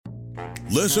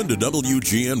Listen to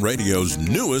WGN Radio's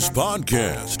newest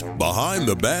podcast, Behind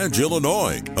the Badge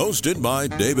Illinois, hosted by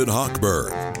David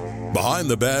Hochberg. Behind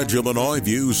the Badge Illinois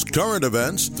views current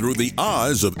events through the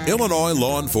eyes of Illinois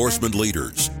law enforcement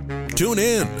leaders. Tune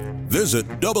in. Visit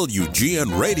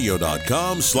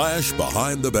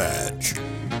WGNRadio.com/Behind the Badge.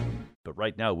 But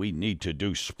right now we need to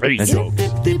do speed jokes.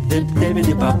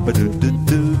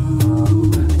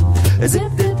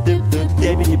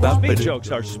 Speed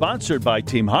jokes are sponsored by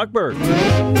Team Hochberg.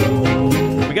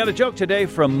 We got a joke today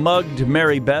from Mugged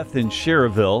Mary Beth in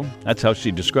Schererville. That's how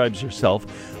she describes herself.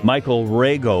 Michael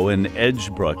Rago in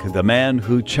Edgebrook, the man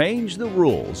who changed the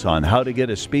rules on how to get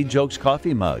a Speed Jokes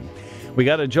coffee mug. We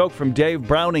got a joke from Dave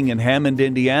Browning in Hammond,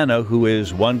 Indiana, who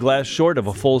is one glass short of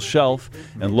a full shelf,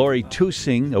 and Lori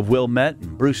Tusing of Wilmette,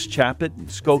 and Bruce Chappett in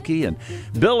Skokie, and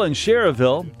Bill in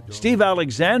Schererville. Steve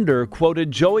Alexander quoted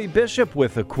Joey Bishop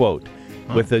with a quote,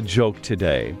 with a joke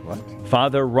today. What?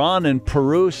 Father Ron in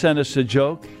Peru sent us a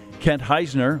joke. Kent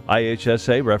Heisner,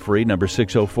 IHSA referee number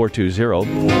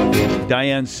 60420.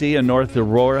 Diane C. in North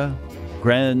Aurora.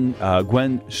 Gwen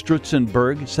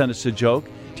Strutzenberg sent us a joke.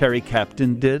 Terry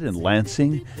Captain did in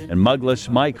Lansing, and Mugless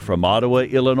Mike from Ottawa,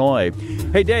 Illinois.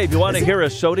 Hey, Dave, you want to hear a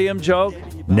sodium joke?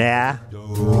 Nah.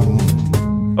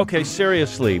 Okay,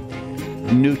 seriously.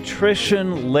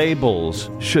 Nutrition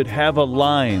labels should have a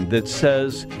line that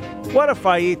says, "What if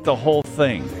I eat the whole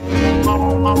thing?"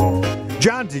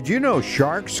 John, did you know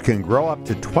sharks can grow up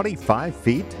to 25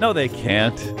 feet? No, they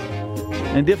can't.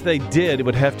 And if they did, it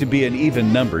would have to be an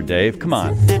even number, Dave. Come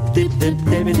on.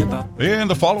 In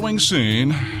the following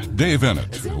scene, Dave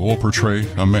Ennett will portray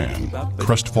a man,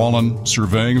 crestfallen,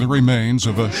 surveying the remains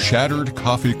of a shattered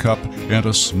coffee cup and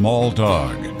a small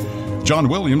dog. John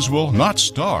Williams will not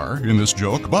star in this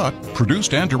joke, but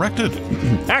produced and directed.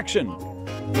 Action!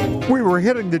 We were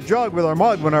hitting the jug with our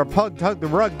mug when our pug tugged the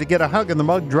rug to get a hug, and the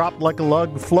mug dropped like a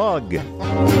lug flug.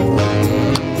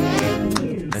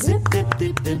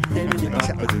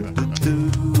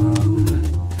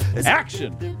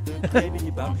 Action!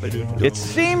 It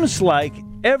seems like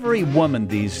every woman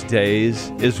these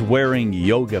days is wearing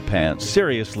yoga pants.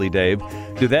 Seriously, Dave,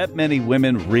 do that many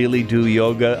women really do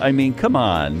yoga? I mean, come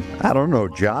on. I don't know,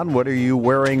 John. What are you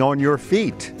wearing on your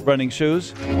feet? Running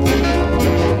shoes?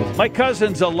 My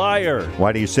cousin's a liar.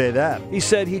 Why do you say that? He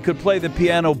said he could play the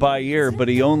piano by ear, but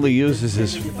he only uses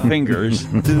his fingers.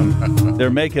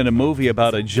 They're making a movie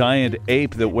about a giant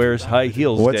ape that wears high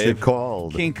heels, What's Dave. it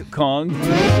called? King Kong.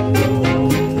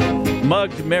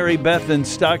 Mugged Mary Beth in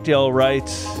Stockdale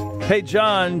writes, "Hey,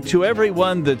 John, to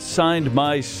everyone that signed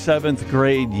my 7th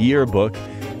grade yearbook,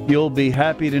 you'll be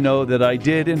happy to know that I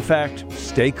did, in fact,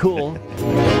 stay cool."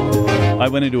 I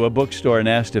went into a bookstore and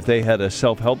asked if they had a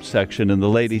self-help section, and the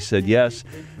lady said yes.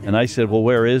 And I said, "Well,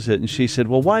 where is it?" And she said,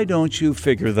 "Well, why don't you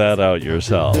figure that out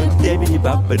yourself?"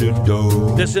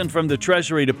 This in from the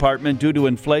Treasury Department. Due to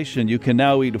inflation, you can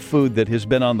now eat a food that has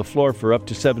been on the floor for up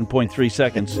to 7.3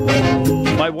 seconds.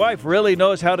 My wife really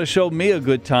knows how to show me a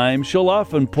good time. She'll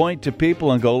often point to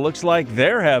people and go, "Looks like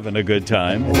they're having a good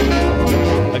time."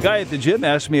 A guy at the gym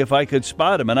asked me if I could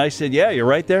spot him, and I said, "Yeah, you're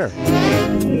right there."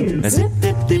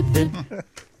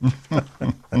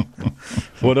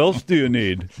 What else do you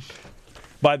need?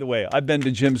 By the way, I've been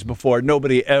to gyms before.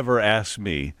 Nobody ever asks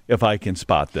me if I can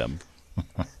spot them.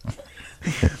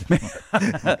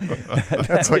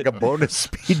 That's like a bonus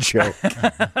speed joke.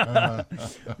 I'm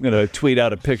going to tweet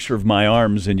out a picture of my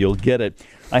arms and you'll get it.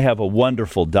 I have a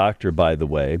wonderful doctor, by the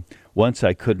way. Once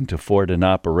I couldn't afford an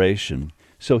operation,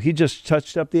 so he just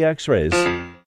touched up the x-rays.